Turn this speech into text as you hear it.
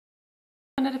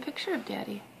wanted a picture of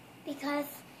Daddy? Because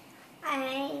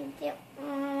I didn't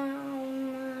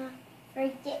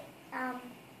forget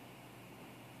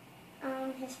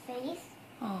his face.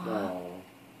 Aww. No,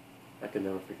 I could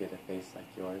never forget a face like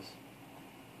yours.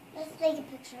 Let's take a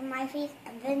picture of my face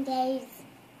and then Daddy's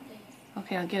face.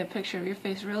 Okay, I'll get a picture of your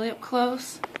face really up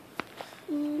close.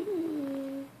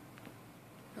 Mm-hmm.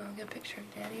 I'll get a picture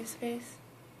of Daddy's face.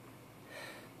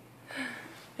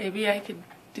 Maybe I could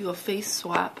do a face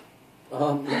swap.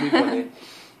 That'd be funny.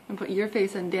 And put your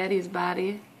face on Daddy's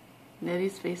body,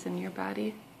 Daddy's face on your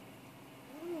body.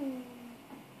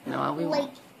 No, we won't.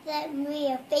 Like that be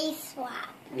a face swap.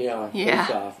 Yeah, Yeah.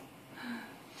 face off.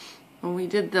 When we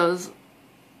did those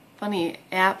funny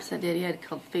apps that Daddy had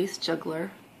called Face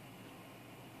Juggler,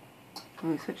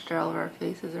 and we switched all of our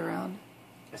faces around.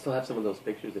 I still have some of those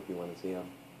pictures if you want to see them.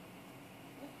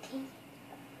 Okay.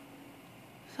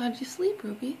 So how'd you sleep,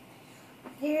 Ruby?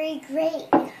 Very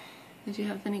great. Did you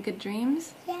have any good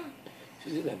dreams? Yeah.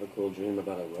 She did have a cool dream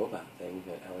about a robot thing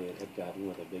that Elliot had gotten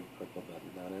with a big purple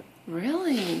button on it.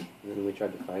 Really? And then we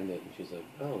tried to find it, and she's like,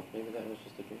 oh, maybe that was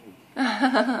just a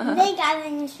dream. They got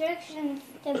instructions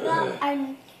to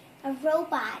build a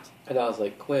robot And I was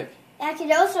like, quick. that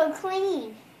could also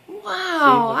clean.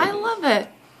 Wow, See, I love it.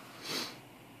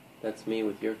 That's me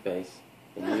with your face,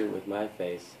 and you with my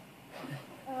face.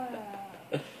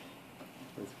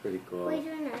 That's pretty cool. Can we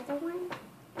do another one?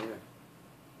 Here.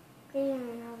 Can we do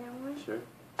another one? Sure.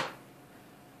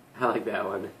 I like that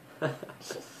one.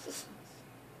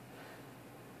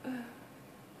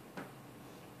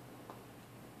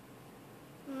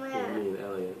 Me and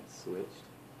Elliot switched.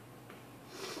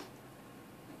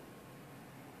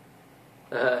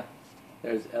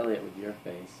 There's Elliot with your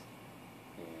face.